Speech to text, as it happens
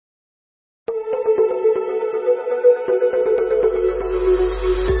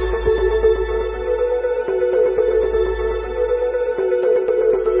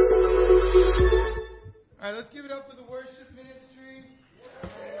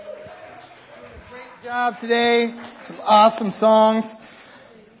Job today. Some awesome songs.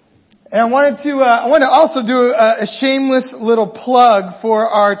 And I wanted to also do a shameless little plug for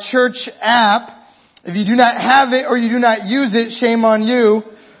our church app. If you do not have it or you do not use it, shame on you.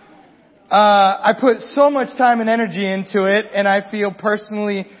 I put so much time and energy into it, and I feel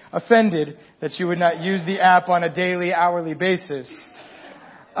personally offended that you would not use the app on a daily, hourly basis.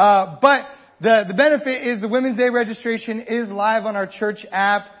 But the benefit is the Women's Day registration is live on our church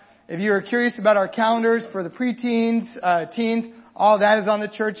app. If you are curious about our calendars for the preteens, teens, all that is on the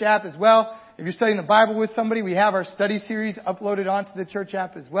church app as well. If you're studying the Bible with somebody, we have our study series uploaded onto the church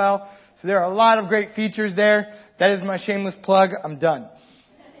app as well. So there are a lot of great features there. That is my shameless plug. I'm done.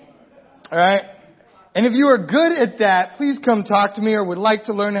 All right. And if you are good at that, please come talk to me or would like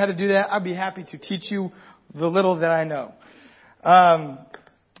to learn how to do that. I'd be happy to teach you the little that I know. All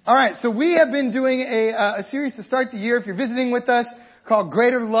right. So we have been doing a series to start the year. If you're visiting with us, called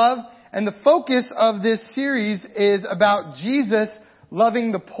Greater Love. And the focus of this series is about Jesus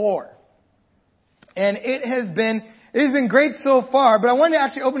loving the poor. And it has been great so far, but I wanted to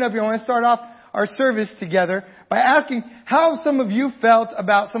actually open up here. I want to start off our service together by asking how some of you felt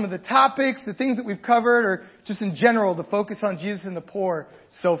about some of the topics, the things that we've covered, or just in general, the focus on Jesus and the poor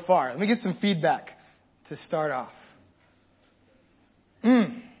so far. Let me get some feedback to start off.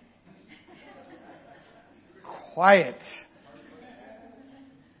 Quiet.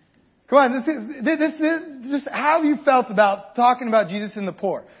 Come on, this is just how have you felt about talking about Jesus and the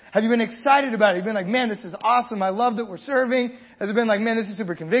poor? Have you been excited about it? Have you been like, man, this is awesome. I love that we're serving. Has it been like, man, this is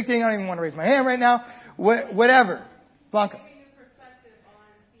super convicting. I don't even want to raise my hand right now. Whatever. Blanca. Perspective on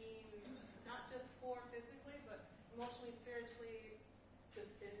seeing not just poor physically, but emotionally, spiritually,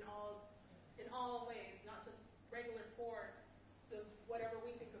 just in all ways, not just regular poor. So whatever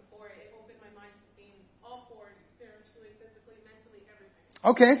we think of poor, it opened my mind to seeing all poor, spiritually, physically, mentally, everything.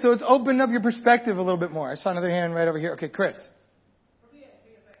 Okay, so it's opened up your perspective a little bit more. I saw another hand right over here. Okay, Chris. For me, it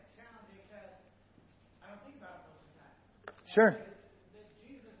feels like challenging because I don't think about it most of the time. Sure. That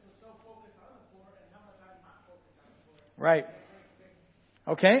Jesus was so focused on the poor and how much I'm not focused on the poor. Right.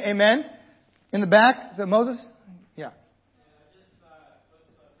 Okay, amen. In the back, is that Moses? Yeah.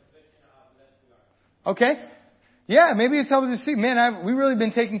 Okay. Yeah, maybe it's helpful to see. Man, we've really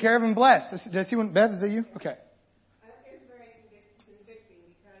been taken care of and blessed. Did I see one? Beth, is that you? Okay. It's very convicting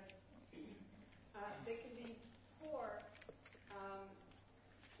because they can be poor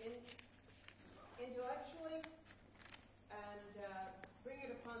intellectually and bring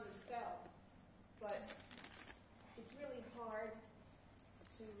it upon themselves, but it's really hard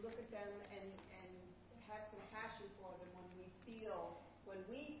to look at them and have compassion for them when we feel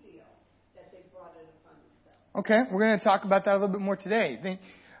that they brought it upon themselves. Okay, we're going to talk about that a little bit more today.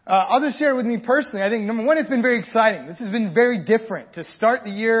 I'll just share with me personally. I think, number one, it's been very exciting. This has been very different to start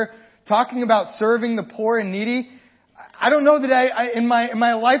the year talking about serving the poor and needy. I don't know that I in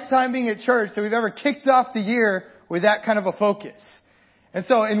my lifetime being at church that we've ever kicked off the year with that kind of a focus. And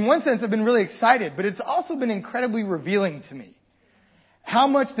so, in one sense, I've been really excited, but it's also been incredibly revealing to me how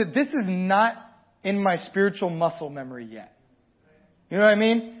much that this is not in my spiritual muscle memory yet. You know what I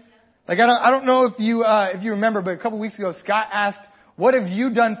mean? Like I don't know if you remember, but a couple weeks ago, Scott asked, "What have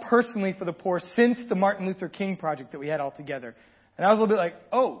you done personally for the poor since the Martin Luther King project that we had all together?" And I was a little bit like,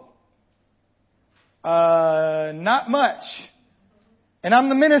 not much. And I'm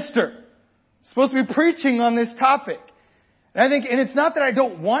the minister, supposed to be preaching on this topic. And I think, and it's not that I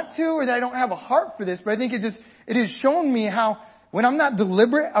don't want to or that I don't have a heart for this, but I think it has shown me how when I'm not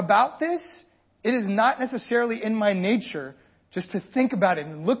deliberate about this, it is not necessarily in my nature just to think about it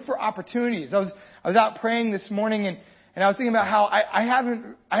and look for opportunities. I was out praying this morning and I was thinking about how I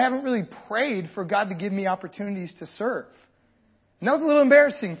haven't really prayed for God to give me opportunities to serve. And that was a little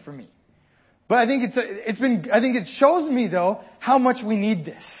embarrassing for me. But I think I think it shows me though how much we need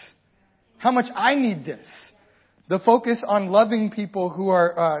this. How much I need this. The focus on loving people who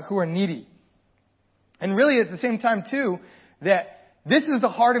are needy. And really at the same time too, that this is the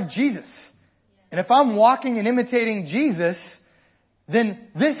heart of Jesus. And if I'm walking and imitating Jesus, then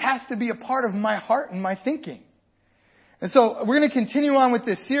this has to be a part of my heart and my thinking. And so we're going to continue on with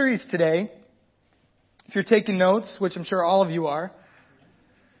this series today. If you're taking notes, which I'm sure all of you are.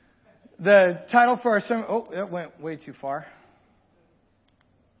 The title for our sermon, that went way too far,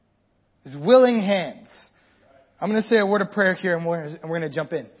 is Willing Hands. I'm going to say a word of prayer here and we're going to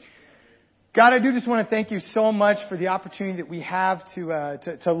jump in. God, I do just want to thank you so much for the opportunity that we have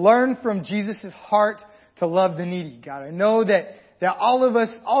to learn from Jesus' heart to love the needy. God, I know that all of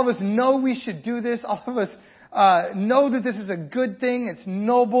us know we should do this. All of us know that this is a good thing. It's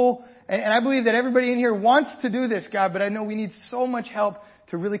noble. And I believe that everybody in here wants to do this, God, but I know we need so much help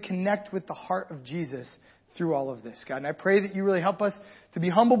to really connect with the heart of Jesus through all of this, God. And I pray that you really help us to be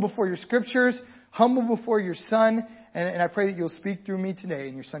humble before your scriptures, humble before your Son, and I pray that you'll speak through me today.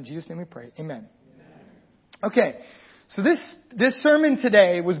 In your Son, Jesus' name we pray. Amen. Okay, so this sermon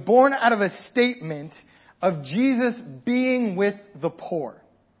today was born out of a statement of Jesus being with the poor.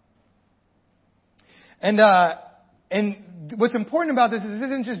 And what's important about this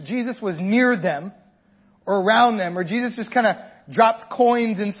isn't just Jesus was near them or around them, or Jesus just kind of dropped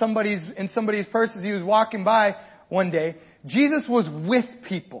coins in somebody's purse as he was walking by one day. Jesus was with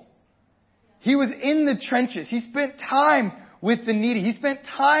people. He was in the trenches. He spent time with the needy. He spent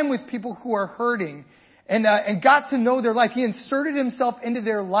time with people who are hurting and got to know their life. He inserted himself into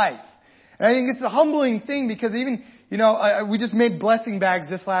their life. And I think it's a humbling thing because even, we just made blessing bags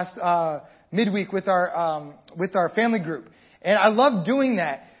this last midweek with our family group. And I love doing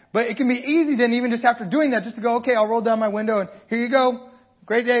that. But it can be easy then, even just after doing that, just to go, okay, I'll roll down my window and here you go.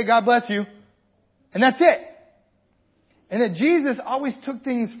 Great day. God bless you. And that's it. And that Jesus always took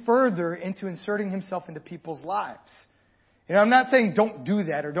things further into inserting himself into people's lives. I'm not saying don't do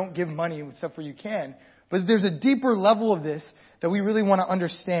that or don't give money except for you can. But there's a deeper level of this that we really want to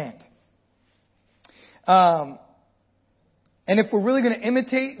understand. And if we're really going to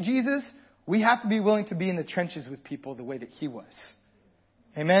imitate Jesus, we have to be willing to be in the trenches with people the way that he was.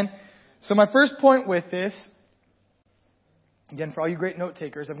 Amen? So my first point with this, again, for all you great note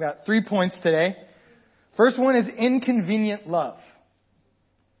takers, I've got 3 points today. First one is inconvenient love.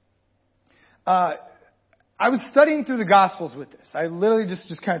 I was studying through the Gospels with this. I literally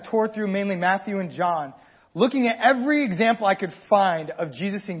just kind of tore through mainly Matthew and John, looking at every example I could find of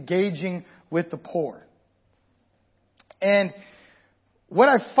Jesus engaging with the poor. And what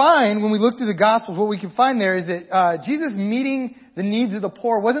I find when we look through the Gospels, what we can find there is that Jesus meeting the needs of the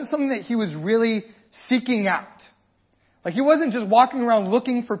poor wasn't something that he was really seeking out. Like he wasn't just walking around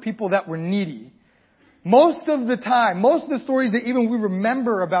looking for people that were needy. Most of the time, most of the stories that even we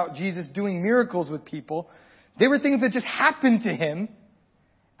remember about Jesus doing miracles with people, they were things that just happened to him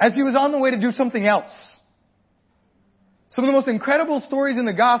as he was on the way to do something else. Some of the most incredible stories in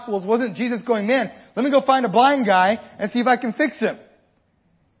the Gospels wasn't Jesus going, man, let me go find a blind guy and see if I can fix him.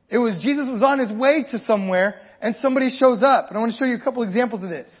 It was Jesus was on his way to somewhere and somebody shows up. And I want to show you a couple examples of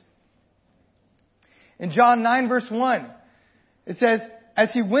this. In John 9 verse 1, it says,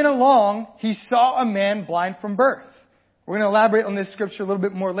 as he went along, he saw a man blind from birth. We're going to elaborate on this scripture a little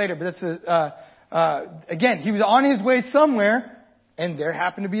bit more later, but that's again, he was on his way somewhere and there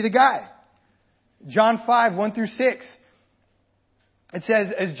happened to be the guy. John 5, 1 through 6. It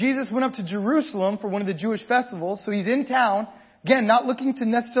says, as Jesus went up to Jerusalem for one of the Jewish festivals, so he's in town, again, not looking to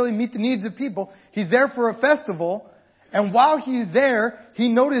necessarily meet the needs of people. He's there for a festival. And while he's there, he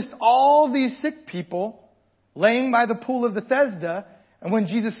noticed all these sick people laying by the pool of Bethesda. And when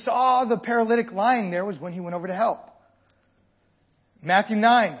Jesus saw the paralytic lying there was when he went over to help. Matthew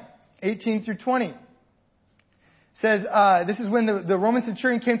 9, 18 through 20. Says, this is when the Roman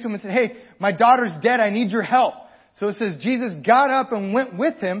centurion came to him and said, hey, my daughter's dead. I need your help. So it says, Jesus got up and went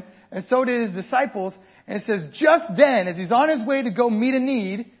with him, and so did his disciples. And it says, just then, as he's on his way to go meet a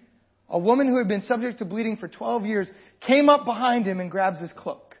need, a woman who had been subject to bleeding for 12 years came up behind him and grabs his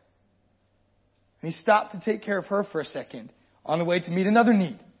cloak. And he stopped to take care of her for a second on the way to meet another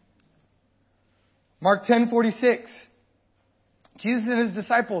need. Mark 10:46. Jesus and his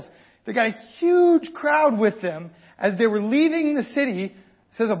disciples, they got a huge crowd with them as they were leaving the city.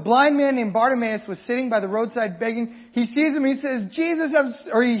 It says a blind man named Bartimaeus was sitting by the roadside begging. He sees him. He says,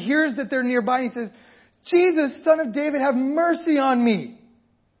 or he hears that they're nearby. And he says, Jesus, Son of David, have mercy on me.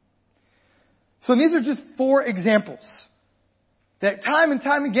 So these are just 4 examples. That time and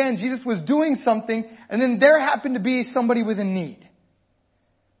time again, Jesus was doing something, and then there happened to be somebody with a need.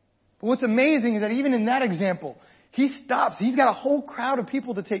 But what's amazing is that even in that example, he stops. He's got a whole crowd of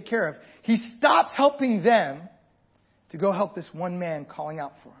people to take care of. He stops helping them to go help this one man calling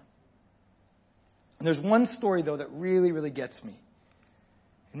out for him. And there's one story, though, that really, really gets me.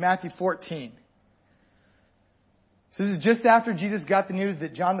 In Matthew 14. So this is just after Jesus got the news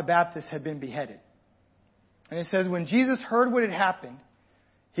that John the Baptist had been beheaded. And it says, when Jesus heard what had happened,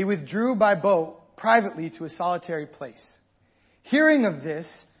 he withdrew by boat privately to a solitary place. Hearing of this,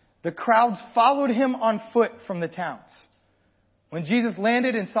 the crowds followed him on foot from the towns. When Jesus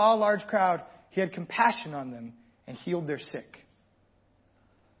landed and saw a large crowd, he had compassion on them and healed their sick.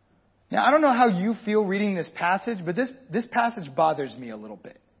 Now, I don't know how you feel reading this passage, but this passage bothers me a little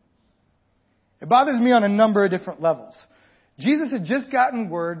bit. It bothers me on a number of different levels. Jesus had just gotten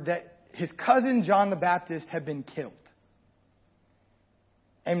word that his cousin John the Baptist had been killed.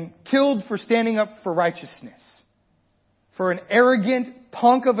 And killed for standing up for righteousness. For an arrogant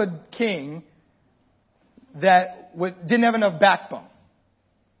punk of a king that didn't have enough backbone.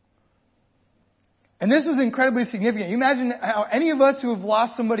 And this was incredibly significant. You imagine how any of us who have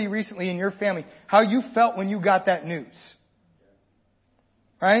lost somebody recently in your family, how you felt when you got that news.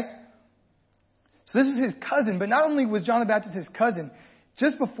 Right? So this is his cousin, but not only was John the Baptist his cousin,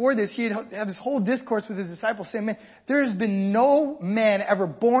 just before this, he had this whole discourse with his disciples saying, man, there has been no man ever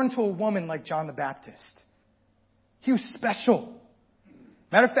born to a woman like John the Baptist. He was special.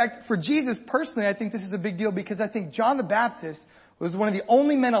 Matter of fact, for Jesus personally, I think this is a big deal because I think John the Baptist was one of the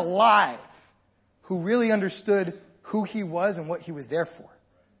only men alive who really understood who he was and what he was there for.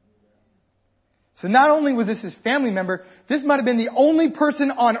 So not only was this his family member, this might have been the only person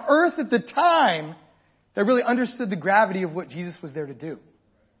on earth at the time that really understood the gravity of what Jesus was there to do.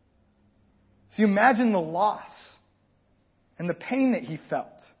 So you imagine the loss and the pain that he felt.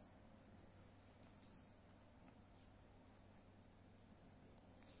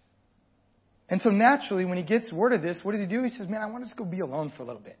 And so naturally, when he gets word of this, what does he do? He says, man, I want to just go be alone for a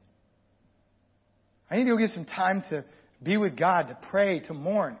little bit. I need to go get some time to be with God, to pray, to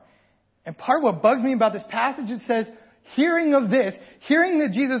mourn. And part of what bugs me about this passage, it says, hearing of this, hearing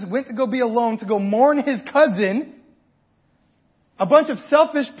that Jesus went to go be alone, to go mourn his cousin, a bunch of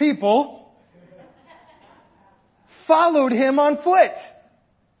selfish people followed him on foot.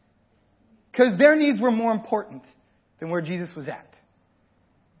 Because their needs were more important than where Jesus was at.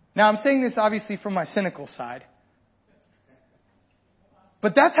 Now, I'm saying this obviously from my cynical side.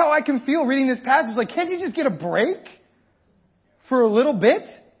 But that's how I can feel reading this passage. Like, can't you just get a break for a little bit?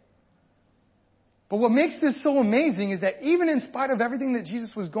 But what makes this so amazing is that even in spite of everything that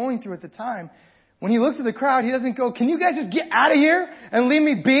Jesus was going through at the time, when he looks at the crowd, he doesn't go, can you guys just get out of here and leave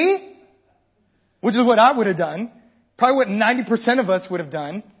me be? Which is what I would have done. Probably what 90% of us would have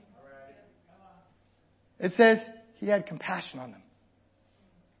done. It says he had compassion on them.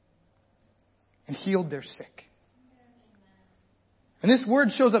 And healed their sick. And this word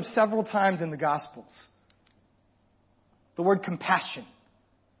shows up several times in the Gospels. The word compassion.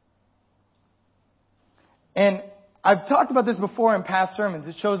 And I've talked about this before in past sermons.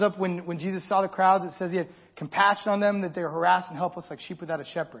 It shows up when Jesus saw the crowds. It says he had compassion on them, that they were harassed and helpless like sheep without a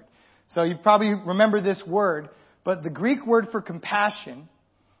shepherd. So you probably remember this word. But the Greek word for compassion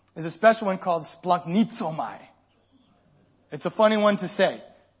is a special one called splanchnizomai. It's a funny one to say.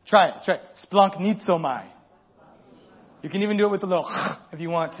 Try it. Splanchnizomai. You can even do it with a little if you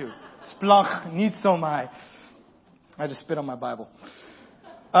want to. Splanchnizomai. I just spit on my Bible.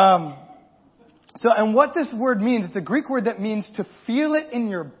 And what this word means, it's a Greek word that means to feel it in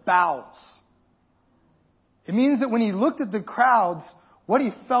your bowels. It means that when he looked at the crowds, what he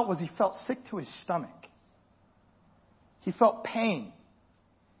felt was he felt sick to his stomach. He felt pain.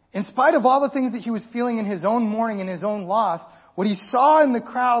 In spite of all the things that he was feeling in his own mourning and his own loss, what he saw in the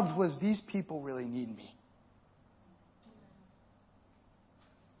crowds was these people really need me.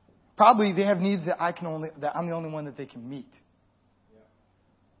 Probably they have needs that I'm the only one that they can meet.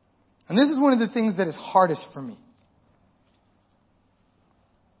 And this is one of the things that is hardest for me.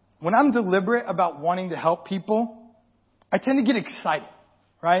 When I'm deliberate about wanting to help people, I tend to get excited,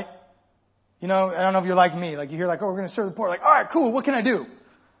 right? You know, I don't know if you're like me. Like you hear like, oh, we're going to serve the poor. Like, all right, cool. What can I do?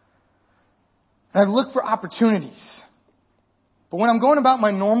 And I look for opportunities. But when I'm going about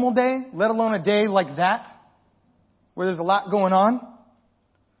my normal day, let alone a day like that, where there's a lot going on,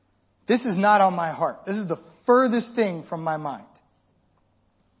 this is not on my heart. This is the furthest thing from my mind.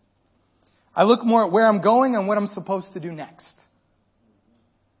 I look more at where I'm going and what I'm supposed to do next.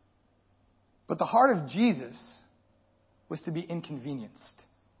 But the heart of Jesus was to be inconvenienced.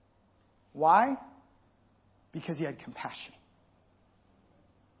 Why? Because he had compassion.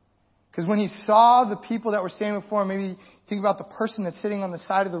 Because when he saw the people that were standing before him, maybe think about the person that's sitting on the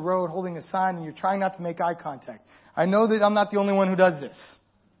side of the road holding a sign and you're trying not to make eye contact. I know that I'm not the only one who does this.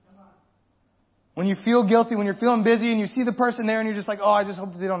 When you feel guilty, when you're feeling busy and you see the person there and you're just like, oh, I just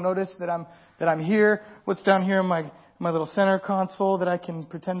hope that they don't notice that I'm here. What's down here in my little center console that I can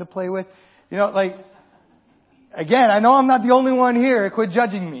pretend to play with? You know, like, again, I know I'm not the only one here. Quit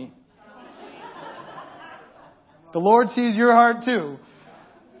judging me. The Lord sees your heart too.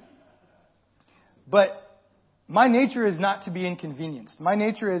 But my nature is not to be inconvenienced. My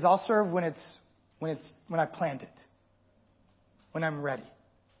nature is I'll serve when I planned it. When I'm ready.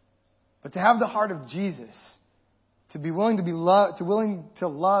 But to have the heart of Jesus, to be willing to be loved, to be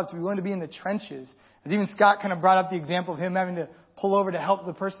willing to be in the trenches, as even Scott kind of brought up the example of him having to pull over to help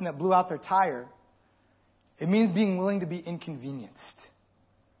the person that blew out their tire. It means being willing to be inconvenienced.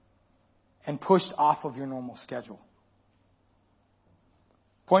 and pushed off of your normal schedule.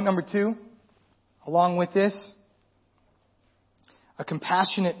 Point number 2, along with this, a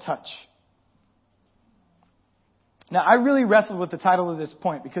compassionate touch. Now, I really wrestled with the title of this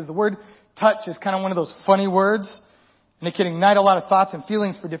point because the word touch is kind of one of those funny words, and it can ignite a lot of thoughts and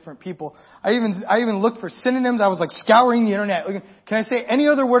feelings for different people. I even looked for synonyms. I was like scouring the internet. Can I say any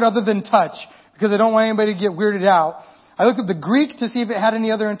other word other than touch? Because I don't want anybody to get weirded out. I looked up the Greek to see if it had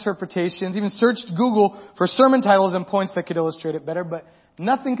any other interpretations. Even searched Google for sermon titles and points that could illustrate it better, but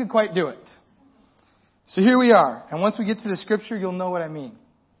nothing could quite do it. So here we are. And once we get to the scripture, you'll know what I mean.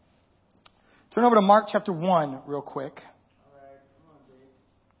 Turn over to Mark chapter 1 real quick.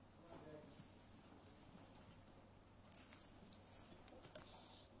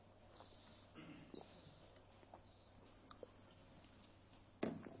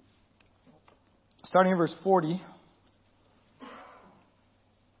 Starting in verse 40.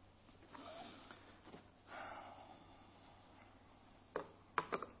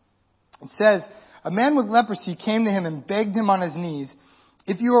 It says, a man with leprosy came to him and begged him on his knees,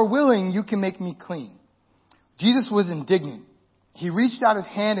 if you are willing, you can make me clean. Jesus was indignant. He reached out his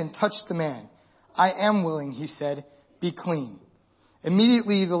hand and touched the man. I am willing, he said, be clean.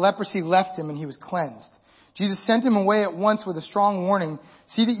 Immediately the leprosy left him and he was cleansed. Jesus sent him away at once with a strong warning.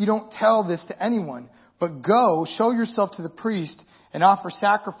 See that you don't tell this to anyone, but go, show yourself to the priest, and offer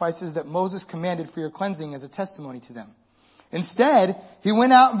sacrifices that Moses commanded for your cleansing as a testimony to them. Instead, he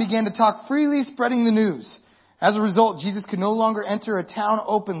went out and began to talk freely, spreading the news. As a result, Jesus could no longer enter a town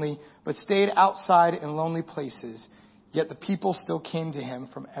openly, but stayed outside in lonely places. Yet the people still came to him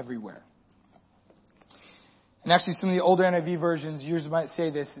from everywhere. And actually, some of the older NIV versions, yours might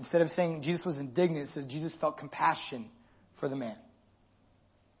say this. Instead of saying Jesus was indignant, it says Jesus felt compassion for the man.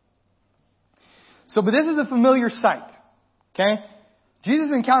 But this is a familiar sight. Okay?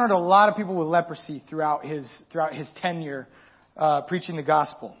 Jesus encountered a lot of people with leprosy throughout his tenure preaching the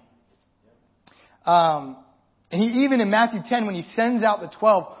gospel. And he even in Matthew 10, when he sends out the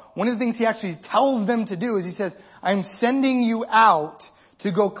 12, one of the things he actually tells them to do is he says, I'm sending you out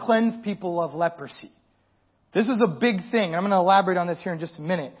to go cleanse people of leprosy. This is a big thing. And I'm going to elaborate on this here in just a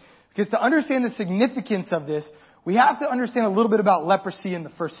minute. Because to understand the significance of this, we have to understand a little bit about leprosy in the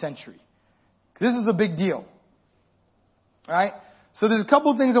first century. Because this is a big deal. Alright? So there's a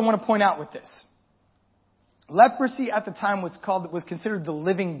couple of things I want to point out with this. Leprosy at the time was considered the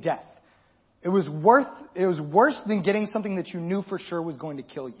living death. It was worse than getting something that you knew for sure was going to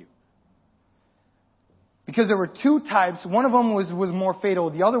kill you. Because there were two types. One of them was more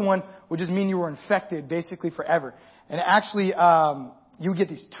fatal. The other one would just mean you were infected basically forever. And actually, you would get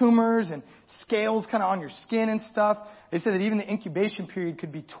these tumors and scales kind of on your skin and stuff. They said that even the incubation period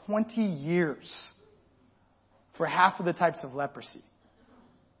could be 20 years for half of the types of leprosy.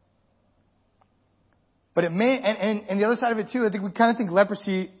 But it may, and the other side of it too, I think we kind of think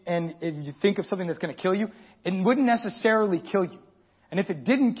leprosy, and if you think of something that's going to kill you, it wouldn't necessarily kill you. And if it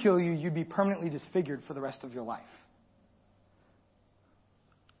didn't kill you, you'd be permanently disfigured for the rest of your life.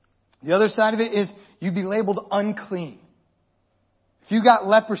 The other side of it is you'd be labeled unclean. If you got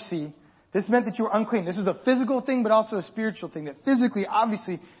leprosy, this meant that you were unclean. This was a physical thing, but also a spiritual thing. That physically,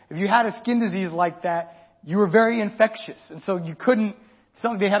 obviously, if you had a skin disease like that, you were very infectious. And so you couldn't,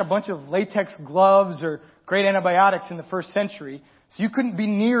 they had a bunch of latex gloves or great antibiotics in the first century. So you couldn't be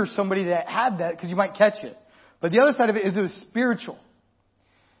near somebody that had that because you might catch it. But the other side of it is it was spiritual.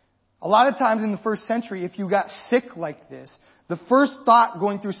 A lot of times in the first century, if you got sick like this, the first thought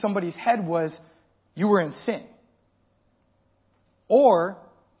going through somebody's head was, you were in sin. Or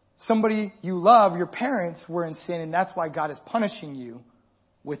somebody you love, your parents, were in sin, and that's why God is punishing you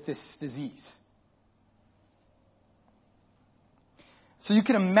with this disease. So you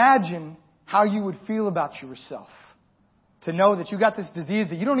can imagine how you would feel about yourself to know that you got this disease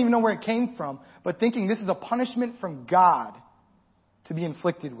that you don't even know where it came from, but thinking this is a punishment from God to be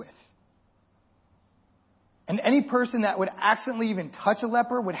inflicted with. And any person that would accidentally even touch a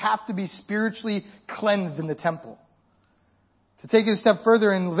leper would have to be spiritually cleansed in the temple. To take it a step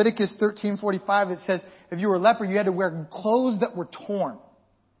further, in Leviticus 13:45, it says, if you were a leper, you had to wear clothes that were torn.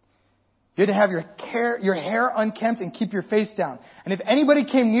 You had to have your hair unkempt and keep your face down. And if anybody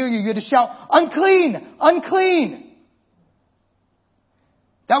came near you, you had to shout, unclean! Unclean!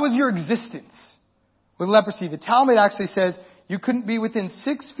 That was your existence with leprosy. The Talmud actually says you couldn't be within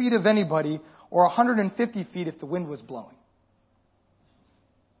 6 feet of anybody or 150 feet if the wind was blowing.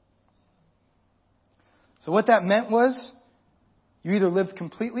 So what that meant was you either lived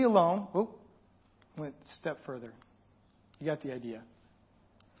completely alone. Went a step further. You got the idea.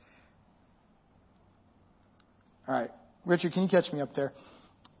 All right. Richard, can you catch me up there?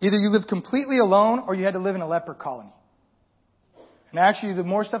 Either you lived completely alone or you had to live in a leper colony. And actually, the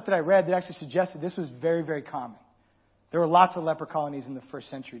more stuff that I read, that actually suggested this was very, very common. There were lots of leper colonies in the first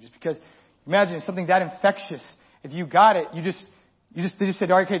century, just because, imagine something that infectious. If you got it, they just said,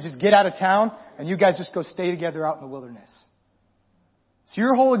 all right, okay, just get out of town, and you guys just go stay together out in the wilderness. So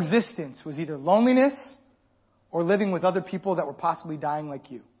your whole existence was either loneliness or living with other people that were possibly dying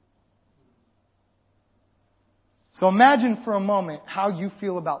like you. So imagine for a moment how you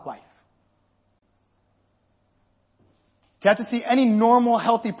feel about life. You have to see any normal,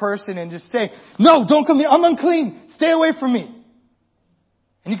 healthy person and just say, no, don't come here. I'm unclean. Stay away from me.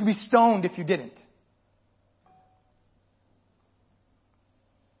 And you could be stoned if you didn't.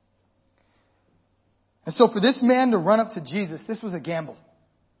 And so for this man to run up to Jesus, this was a gamble.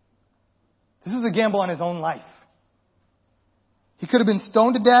 This was a gamble on his own life. He could have been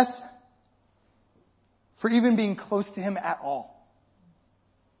stoned to death for even being close to him at all.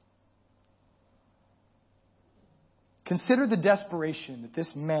 Consider the desperation that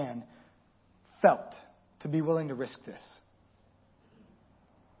this man felt to be willing to risk this.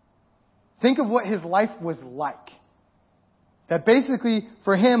 Think of what his life was like. That basically,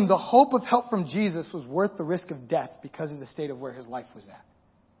 for him, the hope of help from Jesus was worth the risk of death because of the state of where his life was at.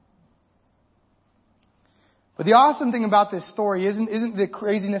 But the awesome thing about this story isn't the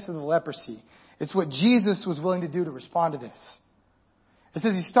craziness of the leprosy. It's what Jesus was willing to do to respond to this. It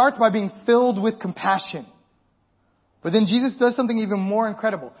says he starts by being filled with compassion. But then Jesus does something even more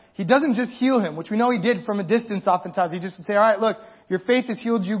incredible. He doesn't just heal him, which we know he did from a distance oftentimes. He just would say, all right, look, your faith has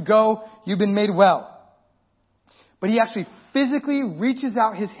healed you. Go. You've been made well. But he actually physically reaches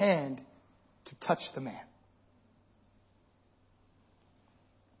out his hand to touch the man.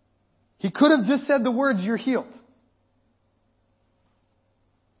 He could have just said the words, you're healed.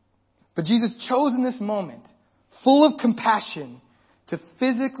 But Jesus chose in this moment, full of compassion, to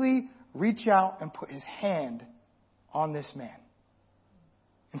physically reach out and put his hand on this man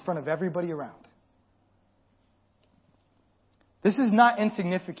in front of everybody around. This is not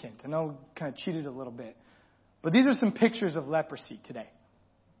insignificant. I know I kind of cheated a little bit. But these are some pictures of leprosy today.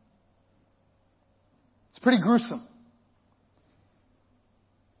 It's pretty gruesome.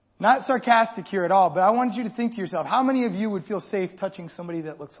 Not sarcastic here at all, but I want you to think to yourself, how many of you would feel safe touching somebody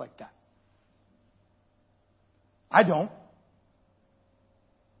that looks like that? I don't.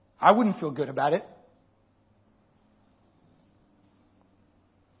 I wouldn't feel good about it.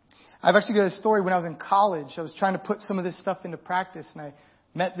 I've actually got a story. When I was in college, I was trying to put some of this stuff into practice, and I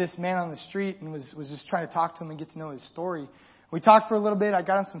met this man on the street and was just trying to talk to him and get to know his story. We talked for a little bit. I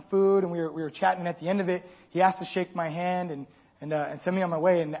got him some food, and we were chatting. And at the end of it, he asked to shake my hand and send me on my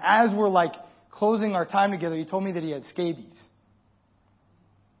way. And as we're closing our time together, he told me that he had scabies.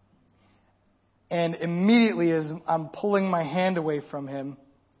 And immediately, as I'm pulling my hand away from him,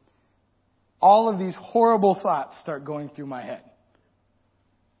 all of these horrible thoughts start going through my head.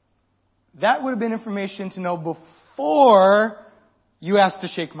 That would have been information to know before you asked to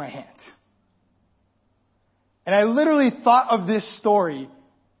shake my hand. And I literally thought of this story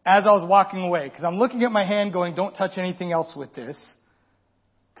as I was walking away, because I'm looking at my hand going, don't touch anything else with this,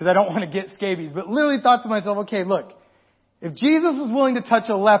 because I don't want to get scabies. But literally thought to myself, okay, look, if Jesus was willing to touch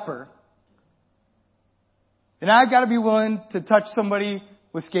a leper, then I've got to be willing to touch somebody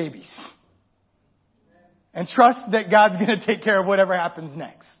with scabies. And trust that God's going to take care of whatever happens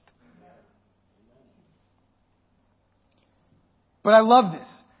next. But I love this.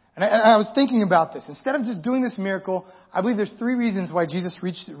 And I was thinking about this. Instead of just doing this miracle, I believe there's 3 reasons why Jesus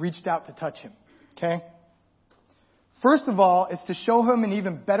reached out to touch him. Okay? First of all, it's to show him an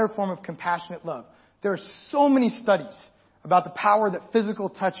even better form of compassionate love. There are so many studies about the power that physical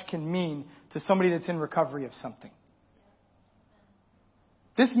touch can mean to somebody that's in recovery of something.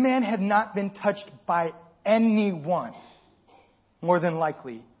 This man had not been touched by anyone, more than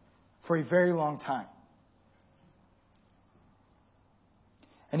likely, for a very long time.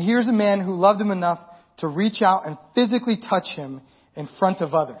 And here's a man who loved him enough to reach out and physically touch him in front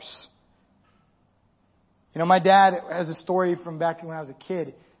of others. You know, my dad has a story from back when I was a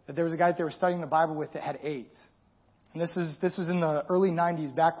kid that there was a guy that they were studying the Bible with that had AIDS. And this was in the early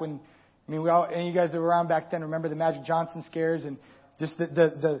 90s, back when, any of you guys that were around back then remember the Magic Johnson scares and just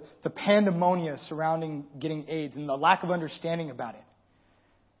the pandemonia surrounding getting AIDS and the lack of understanding about it.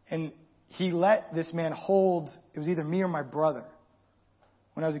 And he let this man hold, it was either me or my brother.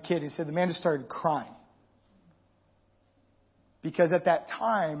 When I was a kid, he said the man just started crying. Because at that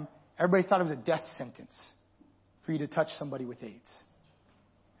time, everybody thought it was a death sentence for you to touch somebody with AIDS.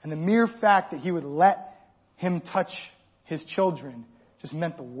 And the mere fact that he would let him touch his children just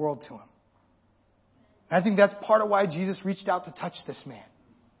meant the world to him. And I think that's part of why Jesus reached out to touch this man.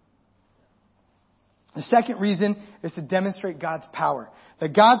 The second reason is to demonstrate God's power.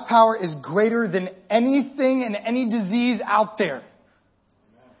 That God's power is greater than anything and any disease out there.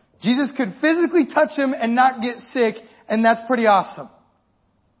 Jesus could physically touch him and not get sick, and that's pretty awesome.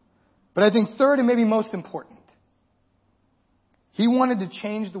 But I think third and maybe most important, he wanted to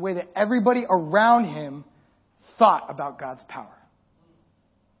change the way that everybody around him thought about God's power.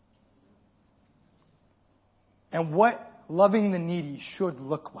 And what loving the needy should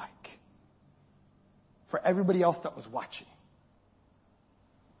look like for everybody else that was watching.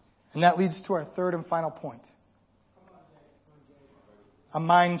 And that leads to our third and final point. A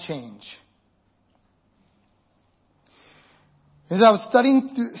mind change. As I was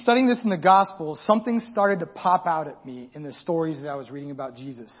studying this in the Gospels, something started to pop out at me in the stories that I was reading about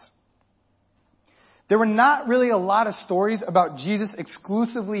Jesus. There were not really a lot of stories about Jesus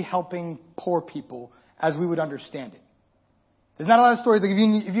exclusively helping poor people as we would understand it. There's not a lot of stories. Like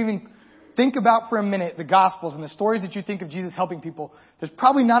if you even think about for a minute the Gospels and the stories that you think of Jesus helping people, there's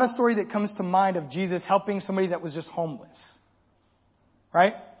probably not a story that comes to mind of Jesus helping somebody that was just homeless.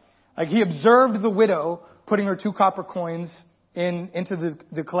 Right? Like he observed the widow putting her 2 copper coins into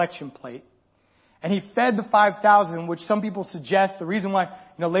the collection plate. And he fed the 5,000, which some people suggest the reason why,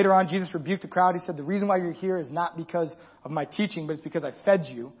 later on Jesus rebuked the crowd. He said, the reason why you're here is not because of my teaching, but it's because I fed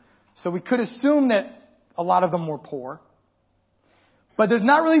you. So we could assume that a lot of them were poor. But there's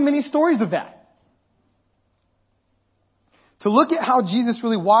not really many stories of that. To look at how Jesus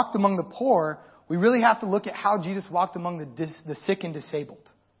really walked among the poor, we really have to look at how Jesus walked among the sick and disabled.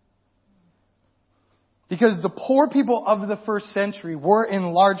 Because the poor people of the first century were in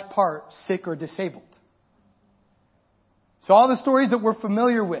large part sick or disabled. So all the stories that we're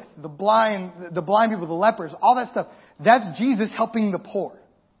familiar with, the blind people, the lepers, all that stuff, that's Jesus helping the poor.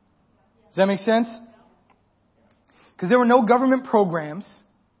 Does that make sense? Because there were no government programs.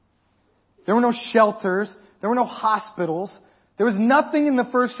 There were no shelters. There were no hospitals. There was nothing in the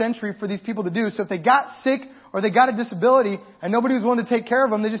first century for these people to do. So if they got sick or they got a disability and nobody was willing to take care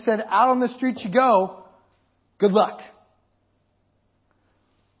of them, they just said, out on the street you go. Good luck.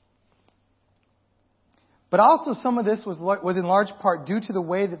 But also some of this was in large part due to the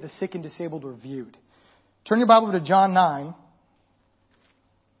way that the sick and disabled were viewed. Turn your Bible to John 9.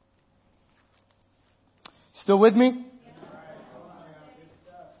 Still with me?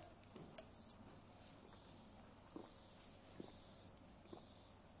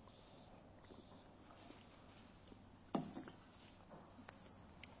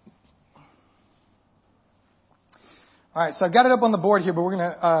 All right, so I've got it up on the board here, but we're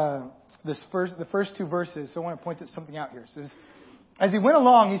going to, the first 2 verses, so I want to point something out here. It says, as he went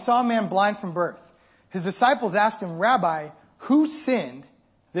along, he saw a man blind from birth. His disciples asked him, Rabbi, who sinned,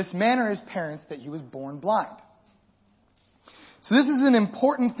 this man or his parents, that he was born blind? So this is an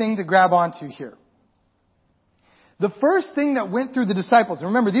important thing to grab onto here. The first thing that went through the disciples, and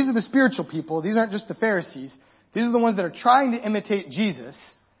remember, these are the spiritual people, these aren't just the Pharisees, these are the ones that are trying to imitate Jesus,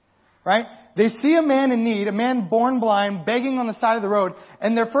 right? They see a man in need, a man born blind, begging on the side of the road,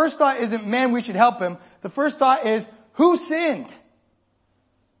 and their first thought isn't, man, we should help him. The first thought is, who sinned?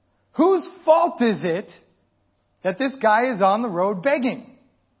 Whose fault is it that this guy is on the road begging?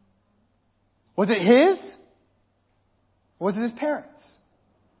 Was it his? Or was it his parents?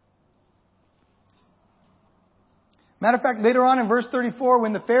 Matter of fact, later on in verse 34,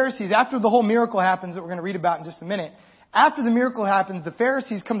 when the Pharisees, after the whole miracle happens that we're going to read about in just a minute, after the miracle happens, the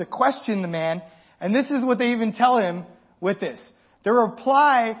Pharisees come to question the man, and this is what they even tell him with this. Their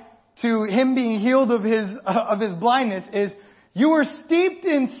reply to him being healed of his blindness is, you were steeped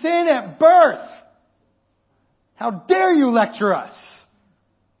in sin at birth. How dare you lecture us?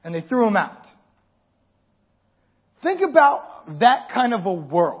 And they threw him out. Think about that kind of a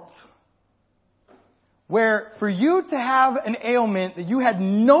world where for you to have an ailment that you had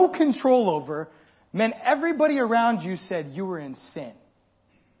no control over meant everybody around you said you were in sin.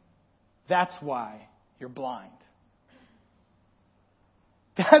 That's why you're blind.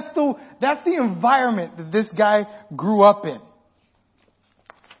 That's the environment that this guy grew up in.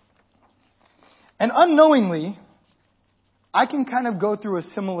 And unknowingly, I can kind of go through a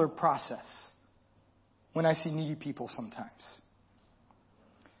similar process when I see needy people sometimes.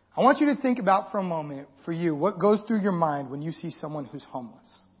 I want you to think about for a moment, for you, what goes through your mind when you see someone who's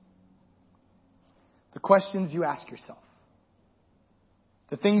homeless. The questions you ask yourself.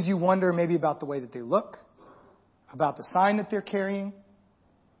 The things you wonder maybe about the way that they look, about the sign that they're carrying.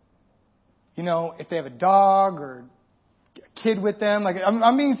 If they have a dog or a kid with them.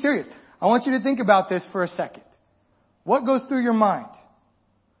 I'm being serious. I want you to think about this for a second. What goes through your mind?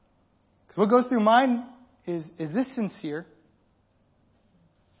 Because what goes through mine is this sincere?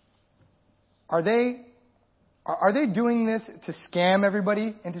 are they doing this to scam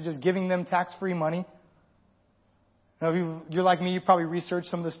everybody into just giving them tax-free money? Now, if you're like me, you probably researched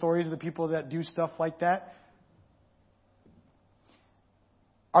some of the stories of the people that do stuff like that.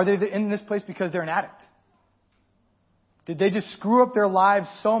 Are they in this place because they're an addict? Did they just screw up their lives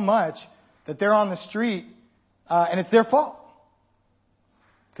so much that they're on the street and it's their fault?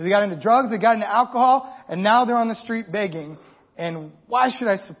 Because they got into drugs, they got into alcohol, and now they're on the street begging. And why should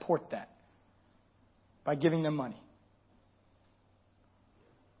I support that? By giving them money.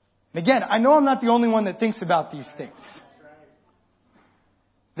 And again, I know I'm not the only one that thinks about these things.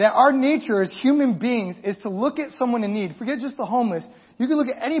 That our nature as human beings is to look at someone in need. Forget just the homeless. You can look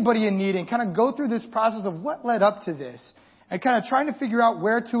at anybody in need and kind of go through this process of what led up to this and kind of trying to figure out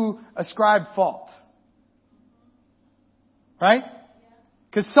where to ascribe fault. Right?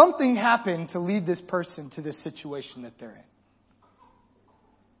 Because something happened to lead this person to this situation that they're in.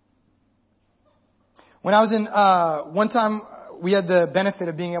 When I was in, one time we had the benefit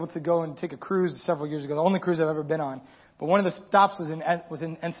of being able to go and take a cruise several years ago, the only cruise I've ever been on. But one of the stops was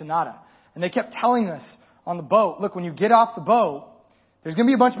in Ensenada. And they kept telling us on the boat, look, when you get off the boat, there's going to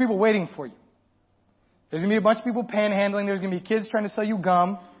be a bunch of people waiting for you. There's going to be a bunch of people panhandling. There's going to be kids trying to sell you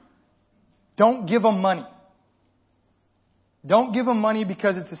gum. Don't give them money. Don't give them money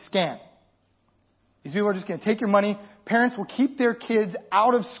because it's a scam. These people are just going to take your money. Parents will keep their kids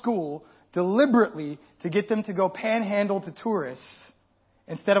out of school deliberately to get them to go panhandle to tourists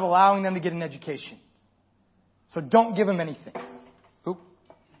instead of allowing them to get an education. So don't give them anything. Oop.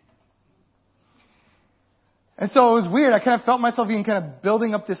 And so it was weird. I kind of felt myself even kind of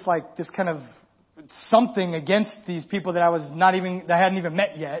building up this kind of something against these people that I hadn't even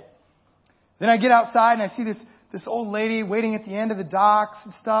met yet. Then I get outside and I see this old lady waiting at the end of the docks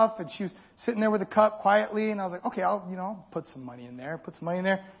and stuff, and she was sitting there with a cup quietly, and I was like, okay, I'll put some money in there.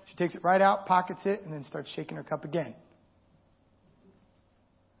 She takes it right out, pockets it, and then starts shaking her cup again.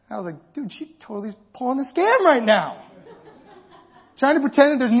 I was like, dude, she totally is pulling a scam right now. Trying to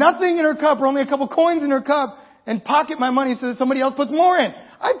pretend that there's nothing in her cup or only a couple coins in her cup and pocket my money so that somebody else puts more in.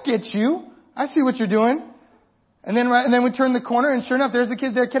 I get you. I see what you're doing. And then we turn the corner and sure enough, there's the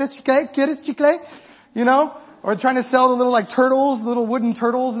kids there. ¿Quieres chicle? You know? Or trying to sell the little turtles, little wooden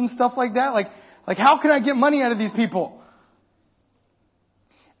turtles and stuff like that. Like how can I get money out of these people?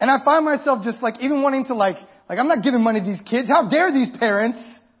 And I find myself just even wanting to I'm not giving money to these kids. How dare these parents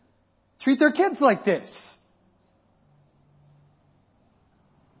treat their kids like this?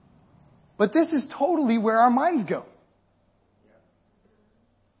 But this is totally where our minds go.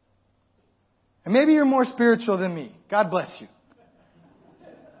 And maybe you're more spiritual than me. God bless you.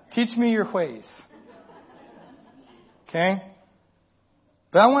 Teach me your ways. Okay?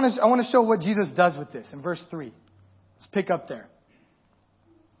 But I want to show what Jesus does with this in verse 3. Let's pick up there.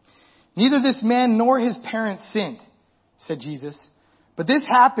 Neither this man nor his parents sinned, said Jesus. But this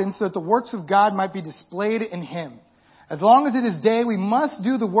happened so that the works of God might be displayed in him. As long as it is day, we must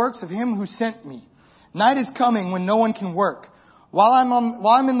do the works of him who sent me. Night is coming when no one can work. While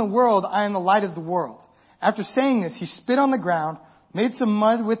I'm in the world, I am the light of the world. After saying this, he spit on the ground, made some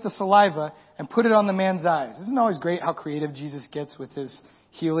mud with the saliva, and put it on the man's eyes. Isn't it always great how creative Jesus gets with his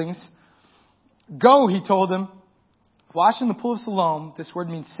healings? Go, he told him. Wash in the pool of Siloam. This word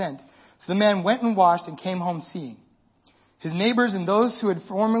means sent. So the man went and washed and came home seeing. His neighbors and those who had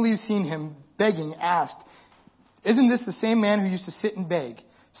formerly seen him begging asked, isn't this the same man who used to sit and beg?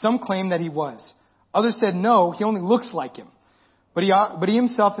 Some claimed that he was. Others said, no, he only looks like him. But he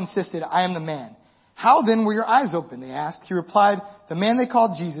himself insisted, I am the man. How then were your eyes open? They asked. He replied, the man they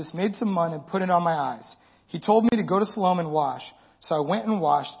called Jesus made some mud and put it on my eyes. He told me to go to Siloam and wash. So I went and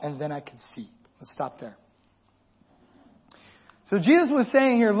washed and then I could see. Let's stop there. So Jesus was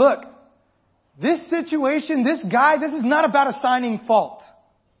saying here, look, this situation, this guy, this is not about assigning fault.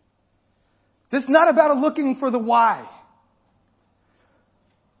 This is not about looking for the why.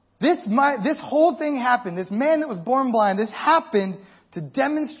 This whole thing happened. This man that was born blind, this happened to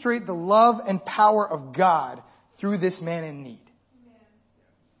demonstrate the love and power of God through this man in need.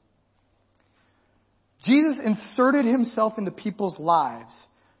 Jesus inserted himself into people's lives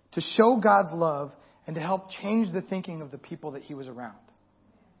to show God's love and to help change the thinking of the people that he was around.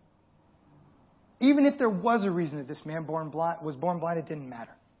 Even if there was a reason that this man was born blind, it didn't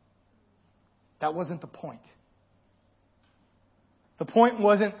matter. That wasn't the point. The point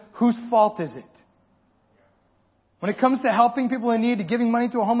wasn't, whose fault is it? When it comes to helping people in need, to giving money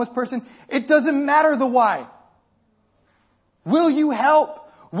to a homeless person, it doesn't matter the why. Will you help?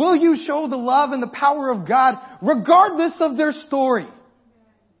 Will you show the love and the power of God regardless of their story?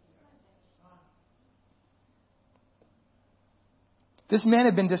 This man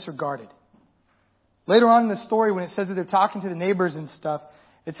had been disregarded. later on in the story, when it says that they're talking to the neighbors and stuff,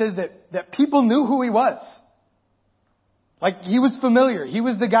 it says that people knew who he was. Like, he was familiar. He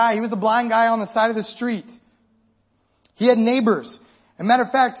was the guy. He was the blind guy on the side of the street. He had neighbors. As a matter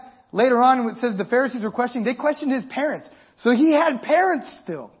of fact, later on, when it says the Pharisees were questioning, they questioned his parents. So he had parents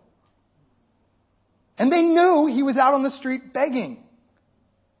still. And they knew he was out on the street begging.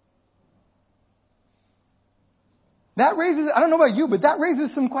 That raises, I don't know about you, but that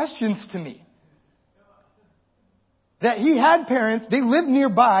raises some questions to me. That he had parents, they lived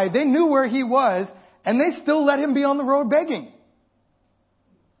nearby, they knew where he was, and they still let him be on the road begging.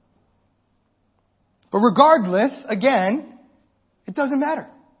 But regardless, again, it doesn't matter.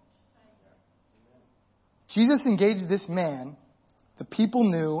 Jesus engaged this man the people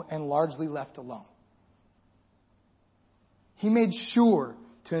knew and largely left alone. He made sure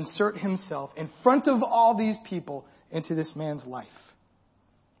to insert himself in front of all these people into this man's life.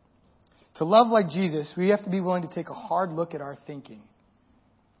 To love like Jesus, we have to be willing to take a hard look at our thinking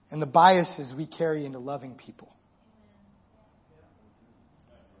and the biases we carry into loving people.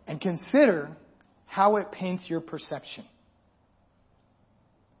 And consider how it paints your perception.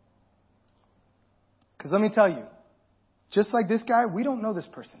 Because let me tell you, just like this guy, we don't know this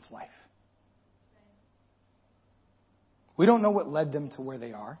person's life. We don't know what led them to where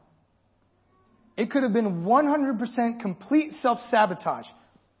they are. It could have been 100% complete self-sabotage.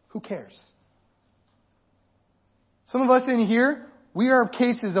 Who cares? Some of us in here, we are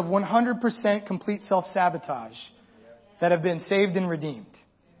cases of 100% complete self-sabotage that have been saved and redeemed.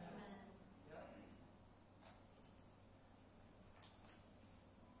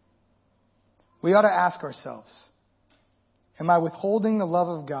 We ought to ask ourselves, am I withholding the love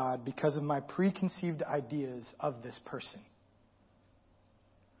of God because of my preconceived ideas of this person?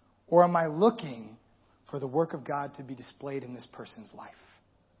 Or am I looking for the work of God to be displayed in this person's life?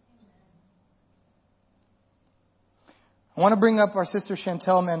 I want to bring up our sister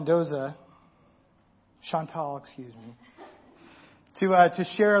Chantal, to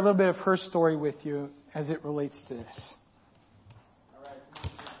share a little bit of her story with you as it relates to this.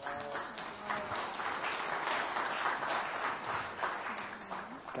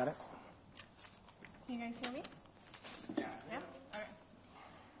 Got it? Can you guys hear me? Yeah?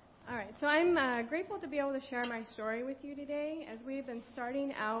 All right. So I'm grateful to be able to share my story with you today. As we've been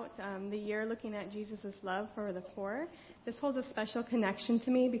starting out the year looking at Jesus' love for the poor, this holds a special connection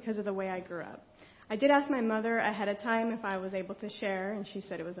to me because of the way I grew up. I did ask my mother ahead of time if I was able to share, and she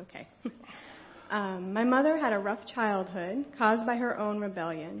said it was okay. My mother had a rough childhood caused by her own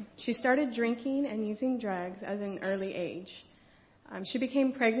rebellion. She started drinking and using drugs at an early age. She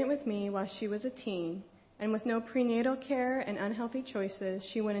became pregnant with me while she was a teen, and with no prenatal care and unhealthy choices,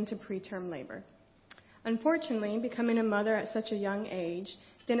 she went into preterm labor. Unfortunately, becoming a mother at such a young age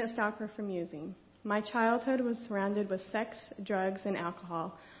didn't stop her from using. My childhood was surrounded with sex, drugs, and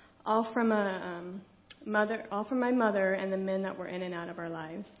alcohol, all from my mother and the men that were in and out of our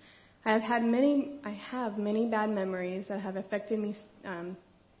lives. I have many bad memories that have affected me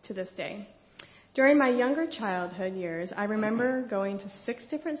to this day. During my younger childhood years, I remember going to 6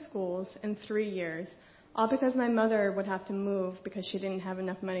 different schools in 3 years, all because my mother would have to move because she didn't have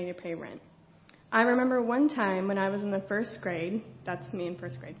enough money to pay rent. I remember one time when I was in the 1st grade, that's me in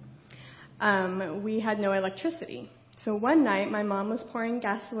 1st grade, we had no electricity. So one night, my mom was pouring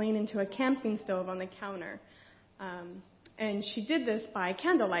gasoline into a camping stove on the counter. And she did this by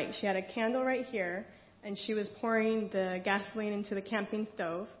candlelight. She had a candle right here, and she was pouring the gasoline into the camping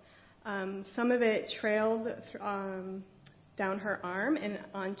stove. Some of it trailed down her arm and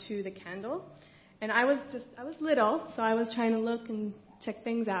onto the candle. And I was little, so I was trying to look and check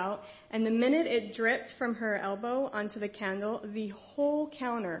things out. And the minute it dripped from her elbow onto the candle, the whole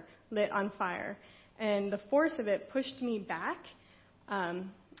counter lit on fire. And the force of it pushed me back.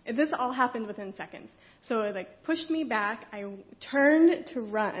 This all happened within seconds. So it pushed me back. I turned to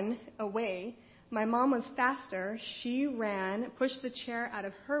run away. My mom was faster. She ran, pushed the chair out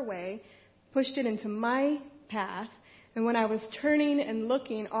of her way, pushed it into my path. And when I was turning and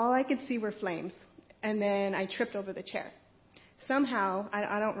looking, all I could see were flames. And then I tripped over the chair. Somehow,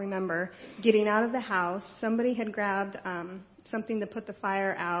 I don't remember, getting out of the house, somebody had grabbed something to put the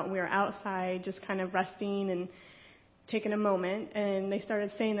fire out. We were outside just kind of resting and taking a moment. And they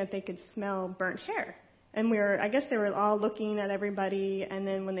started saying that they could smell burnt hair. And I guess they were all looking at everybody, and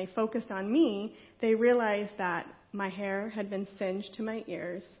then when they focused on me, they realized that my hair had been singed to my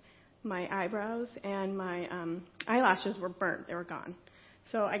ears, my eyebrows, and my eyelashes were burnt. They were gone.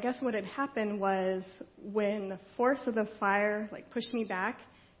 So I guess what had happened was when the force of the fire pushed me back,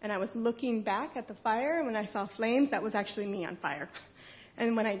 and I was looking back at the fire, and when I saw flames, that was actually me on fire.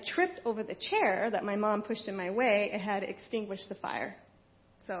 And when I tripped over the chair that my mom pushed in my way, it had extinguished the fire.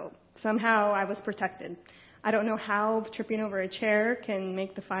 So somehow I was protected. I don't know how tripping over a chair can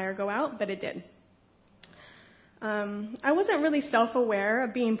make the fire go out, but it did. I wasn't really self-aware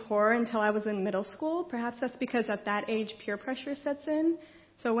of being poor until I was in middle school. Perhaps that's because at that age peer pressure sets in.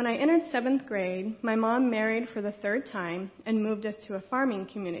 So when I entered 7th grade, my mom married for the 3rd time and moved us to a farming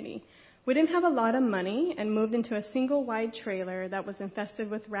community. We didn't have a lot of money and moved into a single wide trailer that was infested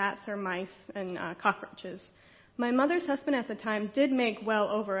with rats or mice and cockroaches. My mother's husband at the time did make well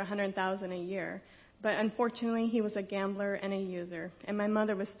over $100,000 a year, but unfortunately he was a gambler and a user, and my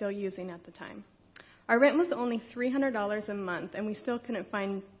mother was still using at the time. Our rent was only $300 a month, and we still couldn't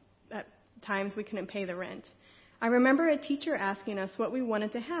find, at times we couldn't pay the rent. I remember a teacher asking us what we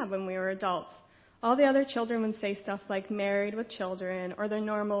wanted to have when we were adults. All the other children would say stuff like married with children or the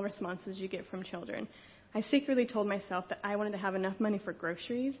normal responses you get from children. I secretly told myself that I wanted to have enough money for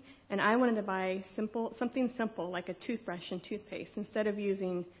groceries, and I wanted to buy something simple like a toothbrush and toothpaste instead of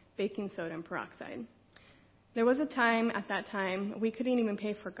using baking soda and peroxide. There was a time, at that time, we couldn't even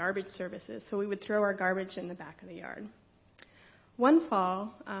pay for garbage services, so we would throw our garbage in the back of the yard. One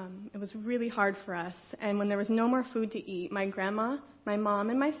fall, it was really hard for us, and when there was no more food to eat, my grandma, my mom,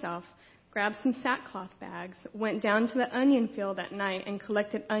 and myself grabbed some sackcloth bags, went down to the onion field at night, and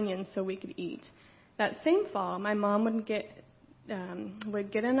collected onions so we could eat. That same fall, my mom would get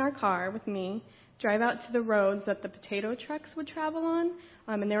in our car with me, drive out to the roads that the potato trucks would travel on,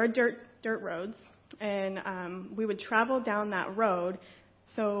 and there were dirt roads. And we would travel down that road,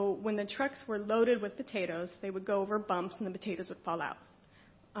 so when the trucks were loaded with potatoes, they would go over bumps and the potatoes would fall out.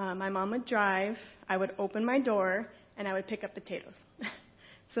 My mom would drive, I would open my door, and I would pick up potatoes.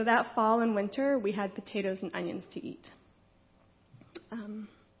 So that fall and winter, we had potatoes and onions to eat.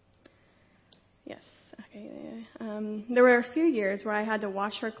 There were a few years where I had to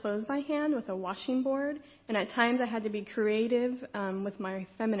wash our clothes by hand with a washing board, and at times I had to be creative with my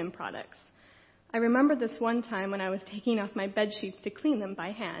feminine products. I remember this one time when I was taking off my bed sheets to clean them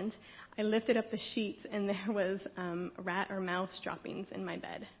by hand. I lifted up the sheets and there was rat or mouse droppings in my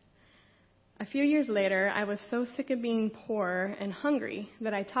bed. A few years later, I was so sick of being poor and hungry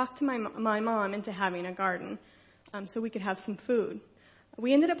that I talked to my mom into having a garden so we could have some food.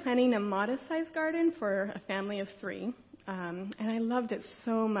 We ended up planting a modest-sized garden for a family of 3. And I loved it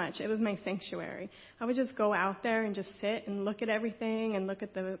so much. It was my sanctuary. I would just go out there and just sit and look at everything and look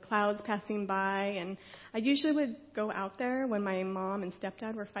at the clouds passing by. And I usually would go out there when my mom and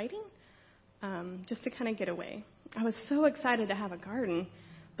stepdad were fighting, just to kind of get away. I was so excited to have a garden.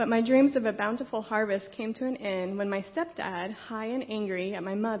 But my dreams of a bountiful harvest came to an end when my stepdad, high and angry at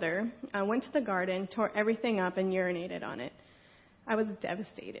my mother, went to the garden, tore everything up, and urinated on it. I was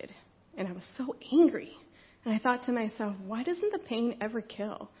devastated, and I was so angry. And I thought to myself, why doesn't the pain ever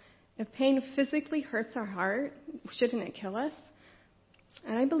kill? If pain physically hurts our heart, shouldn't it kill us?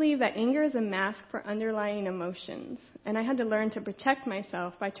 And I believe that anger is a mask for underlying emotions. And I had to learn to protect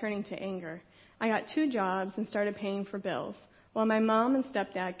myself by turning to anger. I got 2 jobs and started paying for bills, while my mom and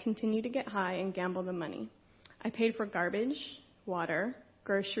stepdad continued to get high and gamble the money. I paid for garbage, water,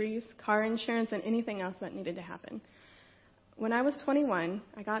 groceries, car insurance, and anything else that needed to happen. When I was 21,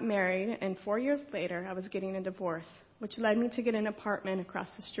 I got married, and 4 years later, I was getting a divorce, which led me to get an apartment across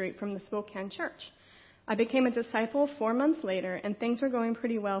the street from the Spokane church. I became a disciple 4 months later, and things were going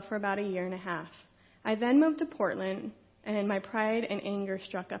pretty well for about a year and a half. I then moved to Portland, and my pride and anger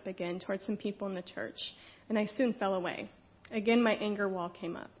struck up again towards some people in the church, and I soon fell away. Again, my anger wall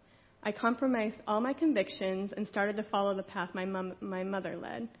came up. I compromised all my convictions and started to follow the path my mother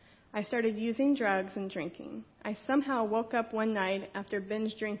led. I started using drugs and drinking. I somehow woke up one night after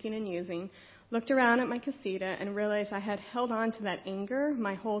binge drinking and using, looked around at my casita, and realized I had held on to that anger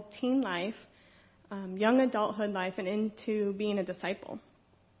my whole teen life, young adulthood life, and into being a disciple.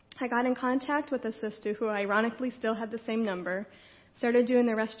 I got in contact with a sister who ironically still had the same number, started doing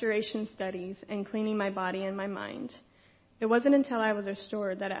the restoration studies and cleaning my body and my mind. It wasn't until I was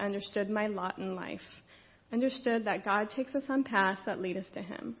restored that I understood my lot in life, understood that God takes us on paths that lead us to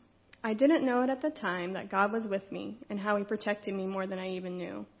Him. I didn't know it at the time that God was with me and how He protected me more than I even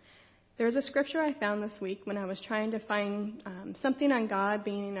knew. There was a scripture I found this week when I was trying to find something on God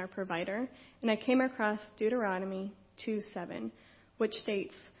being our provider, and I came across Deuteronomy 2:7, which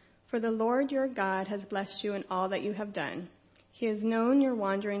states, "For the Lord your God has blessed you in all that you have done. He has known your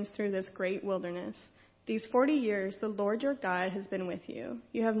wanderings through this great wilderness. These 40 years the Lord your God has been with you.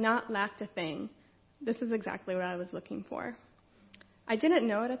 You have not lacked a thing." This is exactly what I was looking for. I didn't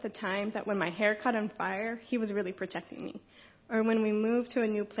know it at the time that when my hair caught on fire, He was really protecting me. Or when we moved to a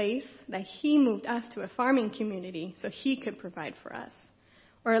new place, that He moved us to a farming community so He could provide for us.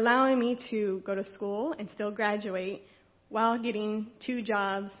 or allowing me to go to school and still graduate while getting 2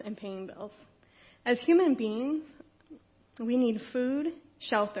 jobs and paying bills. As human beings, we need food,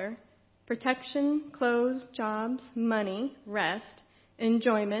 shelter, protection, clothes, jobs, money, rest,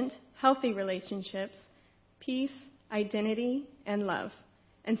 enjoyment, healthy relationships, peace, identity, and love.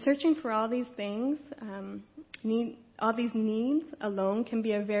 And searching for all these things, all these needs alone can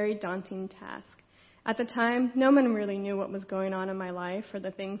be a very daunting task. At the time, no one really knew what was going on in my life or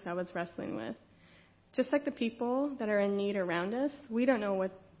the things I was wrestling with. Just like the people that are in need around us, we don't know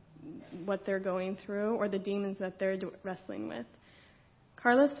what they're going through or the demons that they're wrestling with.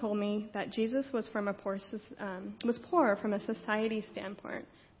 Carlos told me that Jesus was poor from a society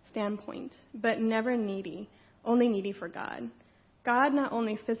standpoint, but never needy, only needy for God. God not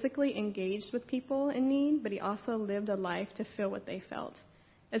only physically engaged with people in need, but he also lived a life to feel what they felt.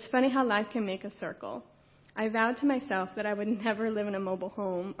 It's funny how life can make a circle. I vowed to myself that I would never live in a mobile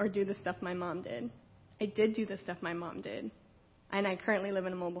home or do the stuff my mom did. I did do the stuff my mom did, and I currently live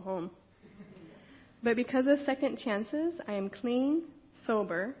in a mobile home. But because of second chances, I am clean,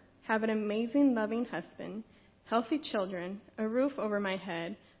 sober, have an amazing, loving husband, healthy children, a roof over my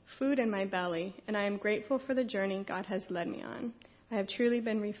head, food in my belly, and I am grateful for the journey God has led me on. I have truly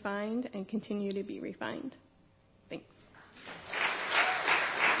been refined and continue to be refined. Thanks.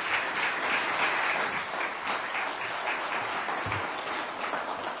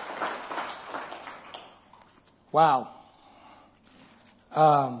 Wow.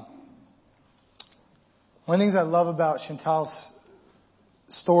 One of the things I love about Chantal's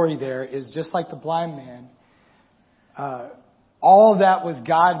story there is just like the blind man, all of that was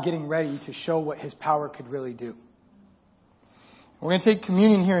God getting ready to show what his power could really do. We're going to take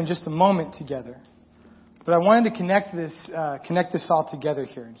communion here in just a moment together. But I wanted to connect this all together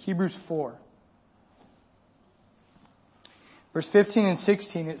here in Hebrews 4. Verse 15 and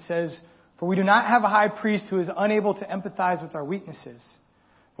 16, it says, "For we do not have a high priest who is unable to empathize with our weaknesses,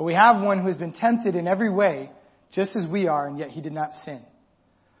 but we have one who has been tempted in every way, just as we are, and yet he did not sin.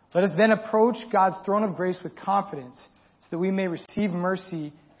 Let us then approach God's throne of grace with confidence, so that we may receive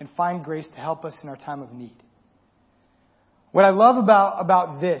mercy and find grace to help us in our time of need." What I love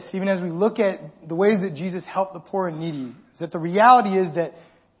about this, even as we look at the ways that Jesus helped the poor and needy, is that the reality is that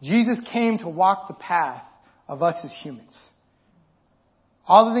Jesus came to walk the path of us as humans.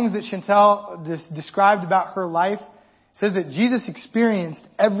 All the things that Chantal described about her life says that Jesus experienced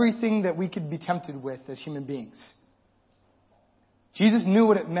everything that we could be tempted with as human beings. Jesus knew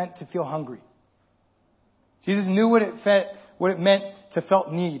what it meant to feel hungry. Jesus knew what it meant to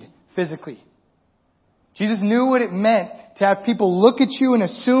felt need physically. Jesus knew what it meant to have people look at you and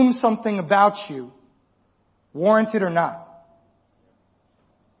assume something about you, warranted or not.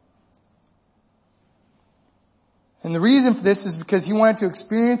 And the reason for this is because he wanted to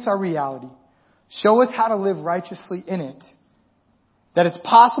experience our reality, show us how to live righteously in it, that it's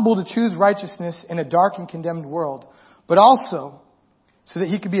possible to choose righteousness in a dark and condemned world, but also so that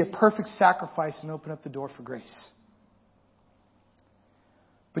he could be a perfect sacrifice and open up the door for grace.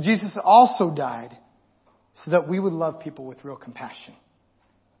 But Jesus also died so that we would love people with real compassion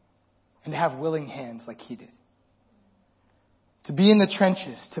and to have willing hands like he did. To be in the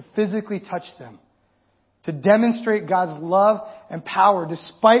trenches, to physically touch them, to demonstrate God's love and power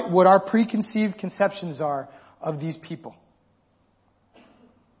despite what our preconceived conceptions are of these people.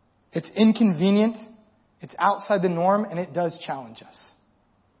 It's inconvenient, it's outside the norm, and it does challenge us.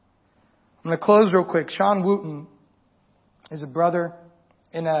 I'm going to close real quick. Sean Wooten is a brother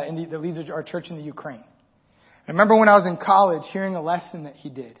that leads our church in the Ukraine. I remember when I was in college hearing a lesson that he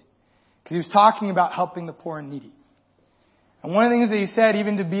did, because he was talking about helping the poor and needy. And one of the things that he said,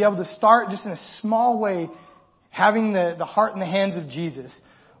 even to be able to start just in a small way, having the heart and the hands of Jesus,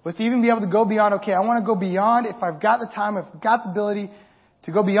 was to even be able to go beyond, okay, I want to go beyond, if I've got the time, if I've got the ability,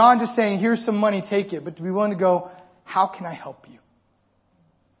 to go beyond just saying, here's some money, take it, but to be willing to go, how can I help you?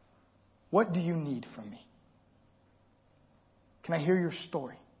 What do you need from me? Can I hear your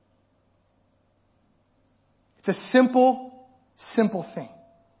story? It's a simple thing.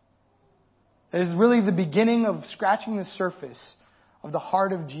 That is really the beginning of scratching the surface of the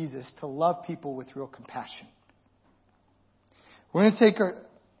heart of Jesus to love people with real compassion. We're going to take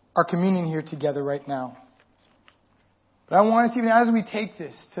our communion here together right now. But I want us, even as we take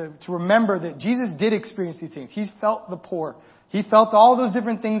this, to remember that Jesus did experience these things. He felt the poor. He felt all those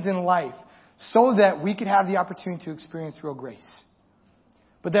different things in life so that we could have the opportunity to experience real grace.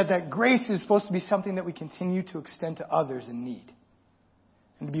 But that grace is supposed to be something that we continue to extend to others in need.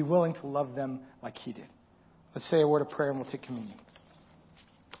 And to be willing to love them like he did. Let's say a word of prayer and we'll take communion.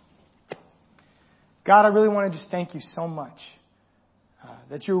 God, I really want to just thank you so much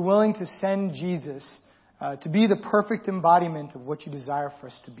that you're willing to send Jesus to be the perfect embodiment of what you desire for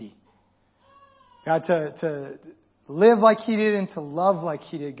us to be. God, to live like He did and to love like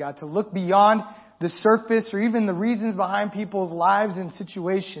He did. God, to look beyond the surface or even the reasons behind people's lives and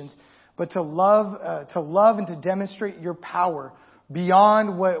situations, but to love and to demonstrate your power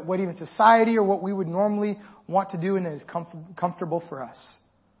beyond what even society or what we would normally want to do and is comfortable for us.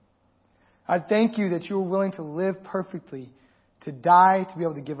 I thank you that you were willing to live perfectly, to die, to be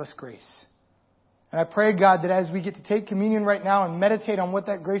able to give us grace. And I pray, God, that as we get to take communion right now and meditate on what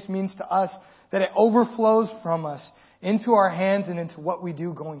that grace means to us, that it overflows from us into our hands and into what we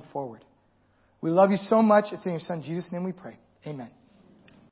do going forward. We love you so much. It's in your Son, Jesus' name we pray. Amen.